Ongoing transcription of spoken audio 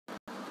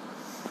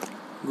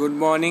Good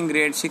morning,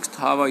 grade 6th.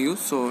 How are you?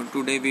 So,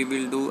 today we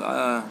will do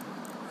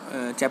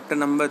chapter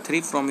number 3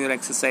 from your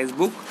exercise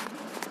book,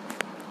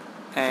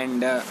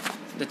 and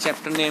the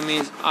chapter name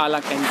is A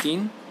la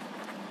Canteen.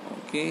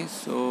 Okay,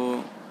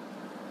 so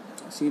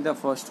see the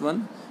first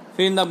one.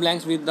 Fill in the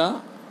blanks with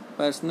the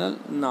personal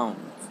nouns,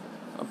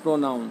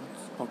 pronouns.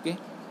 Okay,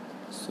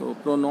 so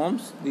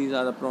pronouns, these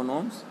are the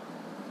pronouns.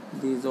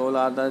 These all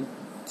are the,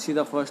 see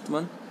the first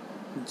one.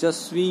 Je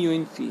suis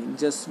une fille.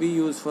 Je suis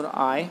used for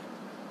I.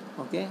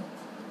 Okay,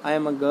 I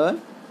am a girl.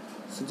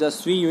 So je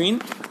suis une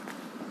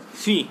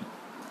fille.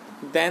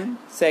 Then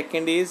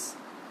second is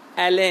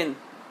Ellen.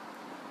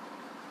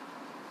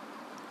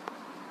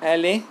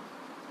 Allons,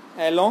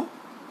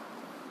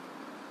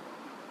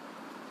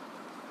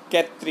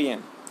 ch-3.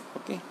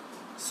 Okay,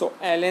 so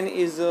Ellen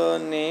is a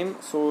name,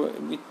 so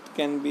it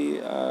can be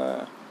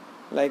a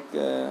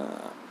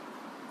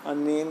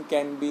name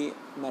can be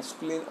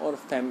masculine or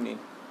feminine.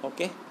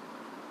 Okay,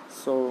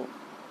 so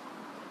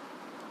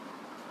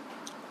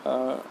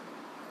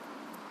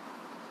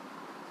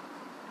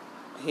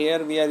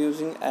here we are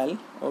using L.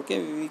 Okay,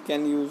 we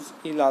can use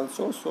il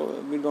also, so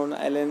we don't know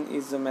Ellen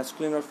is a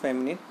masculine or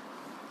feminine.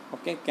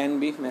 Okay, can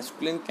be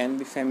masculine, can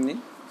be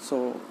feminine.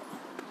 So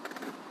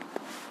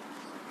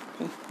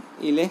okay.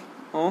 Il est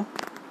en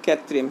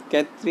quatrième.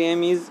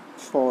 Quatrième is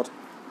 4.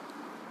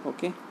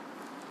 Okay,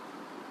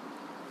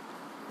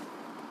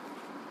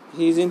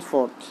 he is in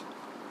 4th.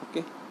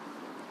 Okay,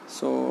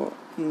 so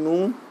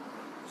nous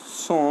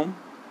sommes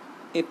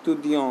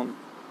étudiants.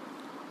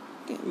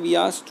 Okay, we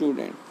are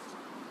students.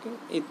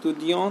 Okay,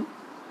 étudiant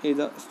is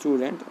a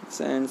student,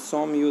 and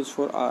some used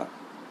for are.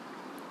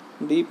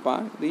 D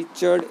part,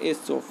 Richard is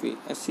Sophie.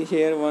 See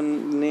here,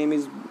 one name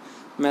is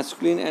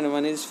masculine and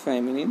one is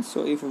feminine.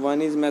 So if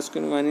one is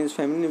masculine, one is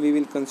feminine, we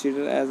will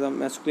consider as a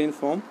masculine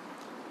form.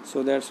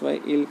 So that's why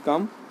il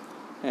come.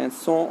 And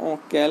sont en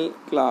quelle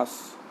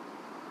classe?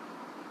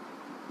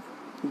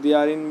 They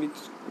are in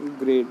which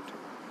grade,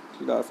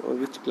 class, or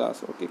which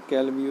class? Okay,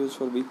 quelle we use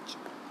for which.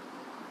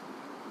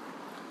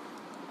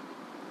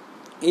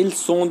 Ils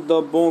sont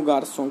de bons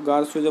garçons.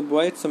 Garçon is a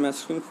boy, it's a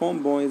masculine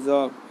form. Bon is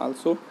a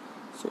also.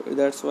 So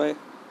that's why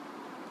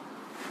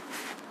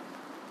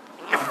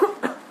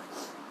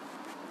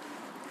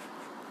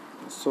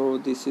so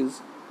this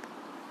is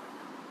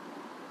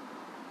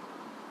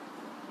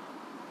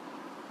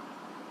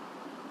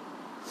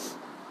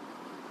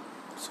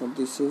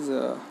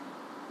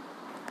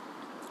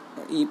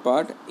E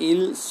part.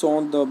 Ils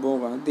sont de bons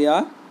garçons. They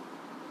are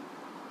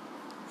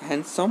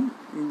handsome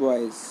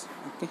boys.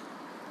 Okay,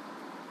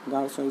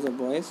 garçon is a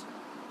boys.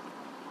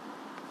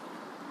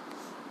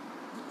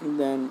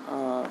 Then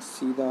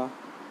see the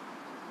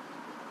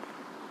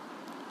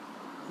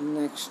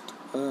next.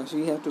 So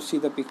we have to see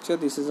the picture.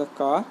 This is a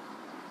car.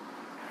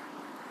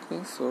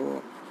 Okay,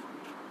 so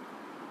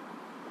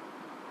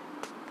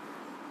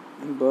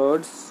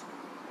birds.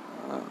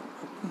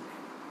 Okay.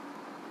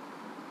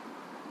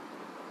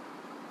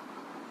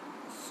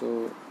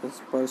 So this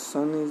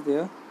person is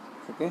there.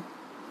 Okay,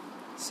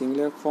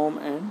 singular form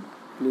and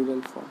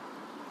plural form.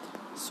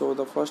 So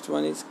the first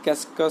one is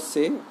qu'est-ce que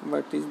c'est?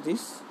 What is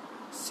this?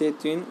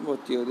 C'est une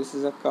voiture. This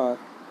is a car.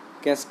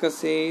 Qu'est-ce que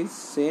c'est is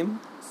same.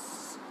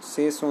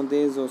 Ce sont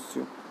des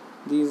oiseaux.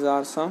 These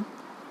are some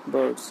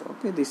birds.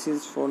 Okay, this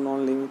is for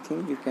non-living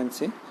thing, we can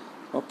say.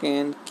 Okay,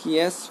 and qui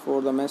est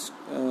for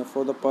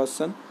the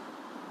person.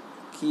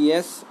 Qui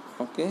est.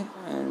 Okay,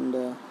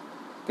 and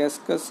qu'est-ce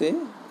que c'est,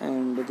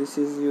 and this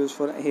is used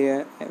for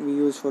here. We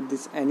use for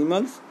this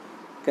animals.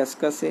 Qu'est-ce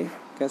que c'est?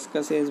 Qu'est-ce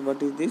que c'est is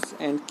what is this,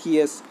 and qui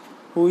est,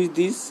 who is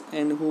this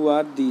and who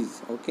are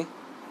these. Okay,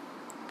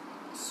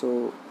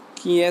 so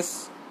qui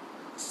est,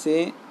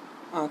 c'est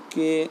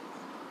que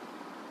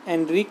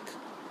Enric,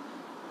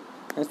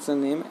 that's the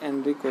name,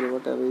 Enric or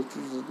whatever it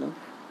is.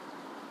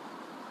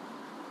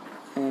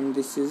 And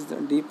this is the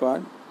D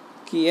part.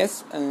 Qui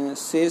est,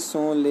 ce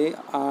sont les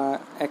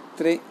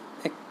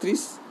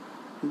actrices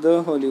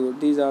de Hollywood.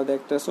 These are the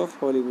actors of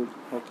Hollywood.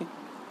 Okay,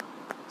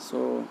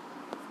 so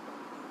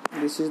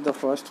this is the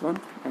first one,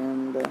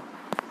 and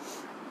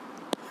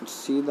let's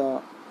see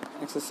the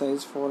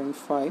exercise 4 and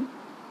 5.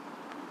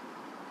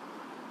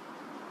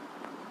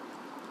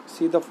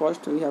 See the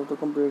first, we have to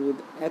complete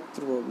with être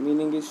verb.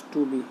 Meaning is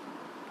to be.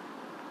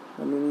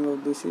 The meaning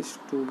of this is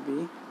to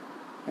be,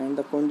 and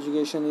the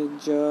conjugation is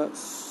je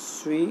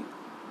suis,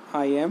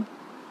 I am,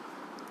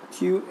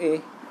 tu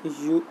es,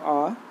 you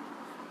are,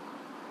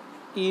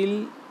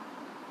 il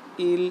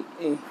est,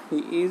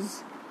 he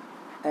is,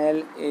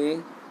 elle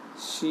est,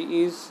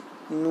 she is,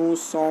 nous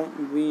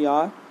sommes, we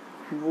are,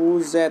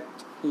 vous êtes,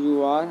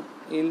 you are,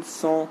 ils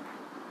sont,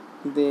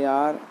 they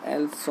are,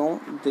 elles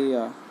sont, they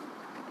are.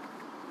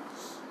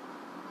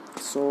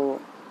 So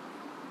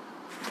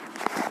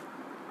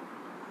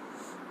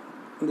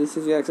this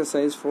is your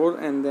exercise 4,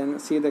 and then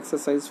see the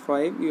exercise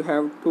 5. You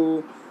have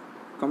to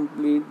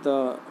complete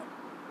the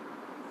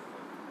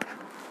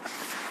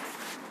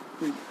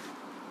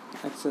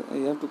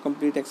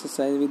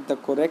exercise with the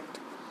correct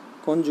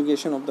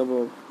conjugation of the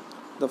verb.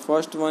 The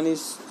first one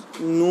is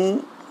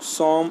nous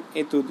sommes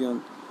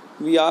étudiants.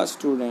 we are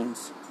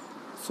students.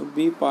 So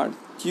B part,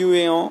 tu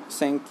es en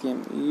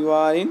cinquième, you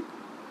are in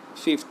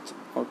fifth.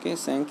 Okay,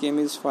 cinquième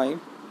is 5.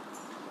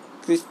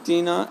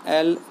 Christina,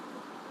 elle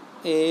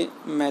est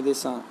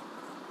médecin.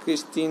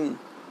 Christine,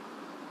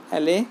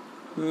 elle est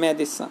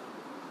médecin.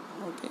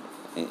 Okay,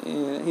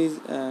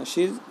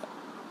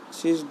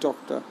 she's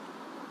doctor.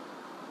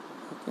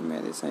 Okay,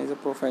 medicine is a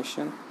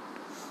profession.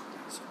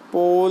 So,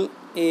 Paul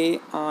est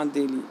en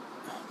Delhi.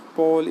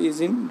 Paul is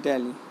in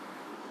Delhi.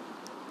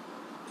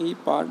 E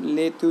part,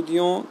 les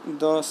étudiants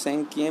de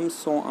 5e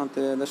sont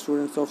intelligent. The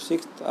students of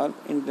 6th are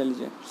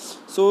intelligent.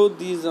 So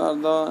these are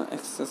the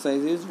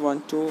exercises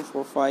 1, 2,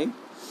 4, 5.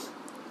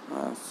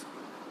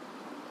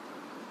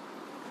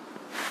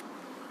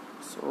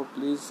 So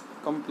please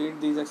complete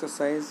these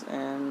exercises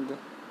and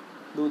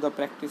do the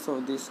practice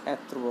of this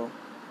ch-3.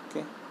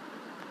 Okay,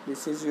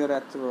 this is your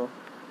ch-3.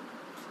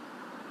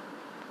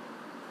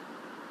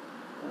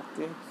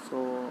 Okay,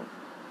 so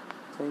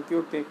thank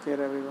you, take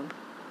care everyone,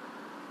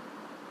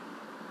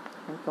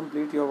 and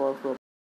complete your work properly.